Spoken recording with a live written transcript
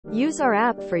Use our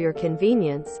app for your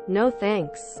convenience, no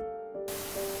thanks.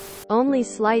 Only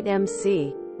slight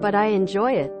MC. But I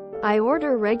enjoy it. I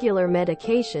order regular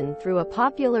medication through a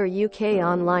popular UK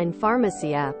online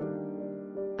pharmacy app.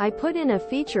 I put in a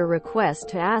feature request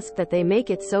to ask that they make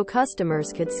it so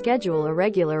customers could schedule a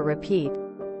regular repeat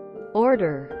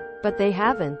order. But they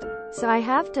haven't. So I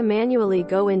have to manually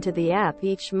go into the app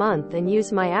each month and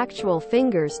use my actual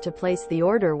fingers to place the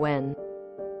order when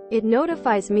it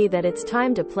notifies me that it's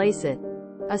time to place it.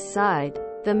 Aside,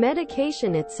 the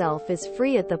medication itself is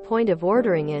free at the point of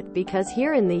ordering it because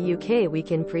here in the UK we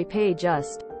can prepay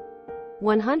just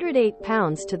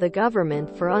 £108 to the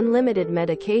government for unlimited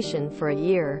medication for a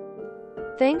year.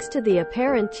 Thanks to the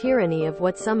apparent tyranny of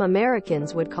what some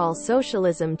Americans would call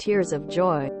socialism, tears of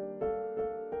joy.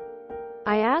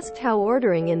 I asked how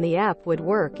ordering in the app would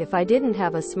work if I didn't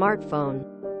have a smartphone.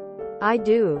 I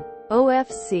do.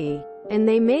 OFC. And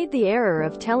they made the error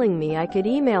of telling me I could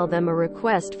email them a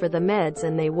request for the meds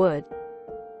and they would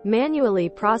manually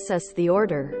process the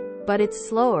order. But it's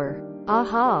slower.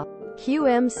 Aha.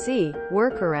 QMC.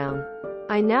 Workaround.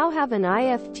 I now have an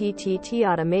IFTTT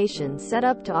automation set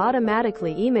up to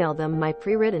automatically email them my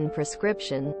pre-written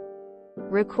prescription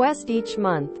request each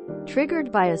month,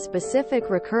 triggered by a specific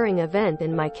recurring event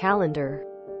in my calendar.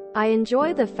 I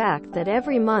enjoy the fact that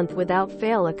every month without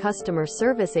fail a customer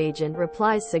service agent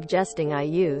replies suggesting I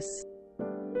use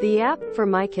the app for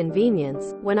my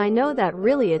convenience, when I know that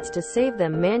really it's to save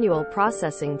them manual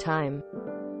processing time.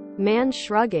 Man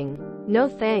shrugging. No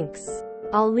thanks.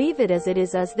 I'll leave it as it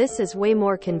is, as this is way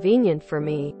more convenient for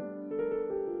me.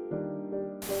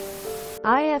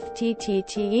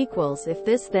 IFTTT equals if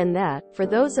this then that, for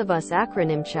those of us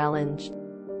acronym challenged.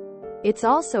 It's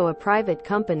also a private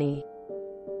company.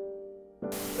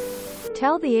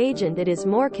 Tell the agent it is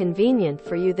more convenient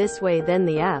for you this way than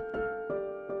the app.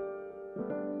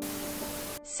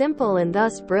 Simple and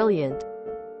thus brilliant.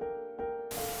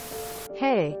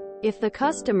 Hey, if the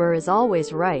customer is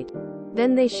always right,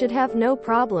 then they should have no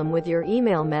problem with your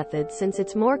email method since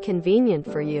it's more convenient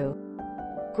for you.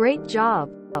 Great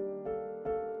job.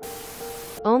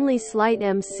 Only slight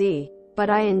MC.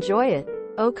 But I enjoy it.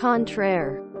 Au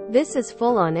contraire. This is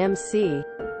full on MC.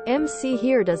 MC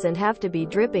here doesn't have to be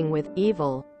dripping with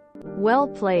evil. Well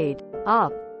played.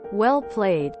 Op. Well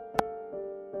played.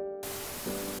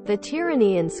 The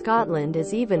tyranny in Scotland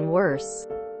is even worse.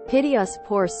 Pity us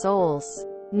poor souls.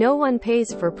 No one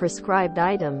pays for prescribed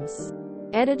items.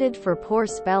 Edited for poor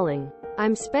spelling.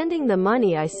 I'm spending the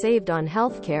money I saved on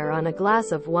healthcare on a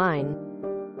glass of wine.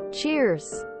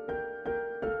 Cheers.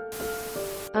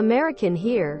 American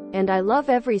here, and I love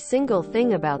every single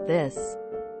thing about this.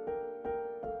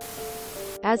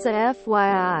 As a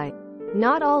FYI,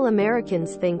 not all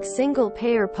Americans think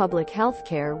single-payer public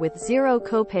healthcare with zero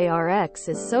copay RX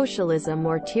is socialism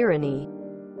or tyranny.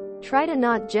 Try to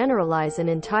not generalize an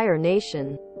entire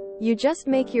nation. You just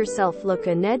make yourself look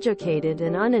uneducated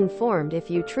and uninformed if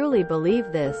you truly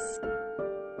believe this.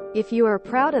 If you are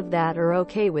proud of that or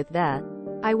okay with that,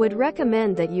 I would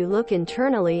recommend that you look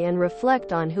internally and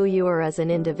reflect on who you are as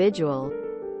an individual.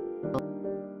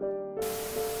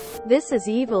 This is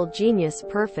evil genius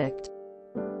perfect.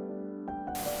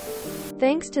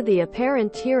 Thanks to the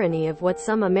apparent tyranny of what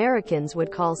some Americans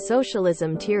would call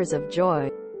socialism, tears of joy.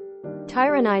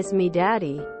 Tyrannize me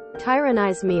daddy.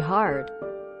 Tyrannize me hard.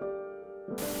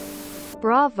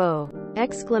 Bravo!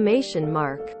 Exclamation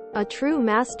mark. A true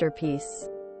masterpiece.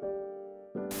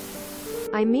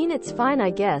 I mean, it's fine I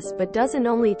guess, but doesn't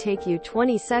only take you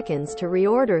 20 seconds to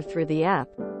reorder through the app.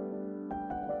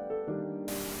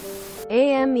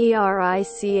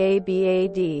 AMERICABAD.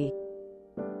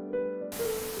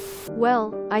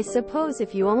 Well, I suppose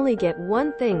if you only get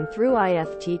one thing through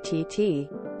IFTTT,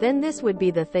 then this would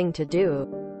be the thing to do.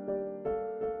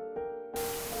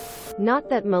 Not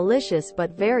that malicious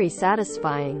but very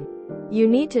satisfying. You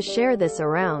need to share this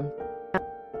around.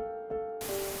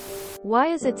 Why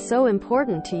is it so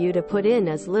important to you to put in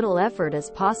as little effort as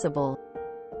possible?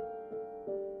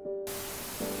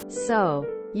 So,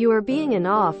 you are being an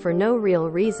awe for no real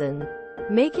reason,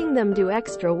 making them do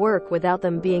extra work without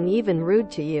them being even rude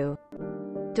to you.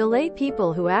 Delay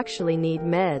people who actually need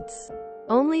meds,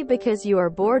 only because you are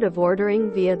bored of ordering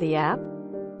via the app?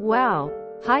 Wow.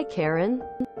 Hi Karen.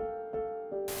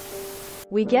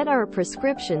 We get our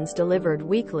prescriptions delivered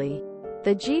weekly.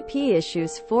 The GP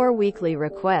issues 4 weekly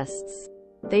requests.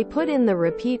 They put in the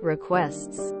repeat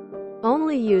requests.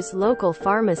 Only use local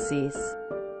pharmacies.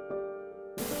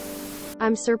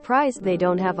 I'm surprised they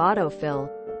don't have autofill.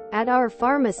 At our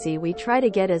pharmacy we try to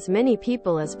get as many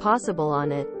people as possible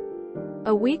on it.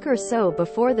 A week or so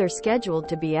before they're scheduled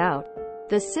to be out.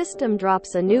 The system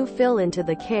drops a new fill into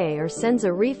the K or sends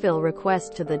a refill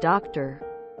request to the doctor.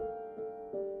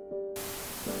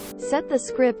 Set the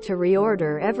script to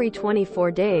reorder every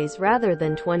 24 days rather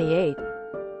than 28.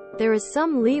 There is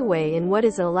some leeway in what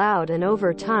is allowed, and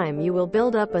over time you will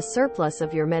build up a surplus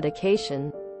of your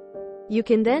medication. You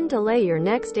can then delay your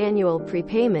next annual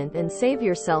prepayment and save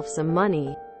yourself some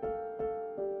money.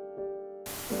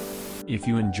 If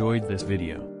you enjoyed this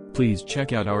video, please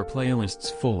check out our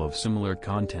playlists full of similar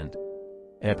content.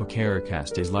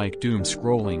 Epicaricast is like doom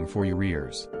scrolling for your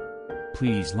ears.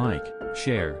 Please like,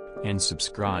 share, and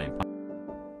subscribe.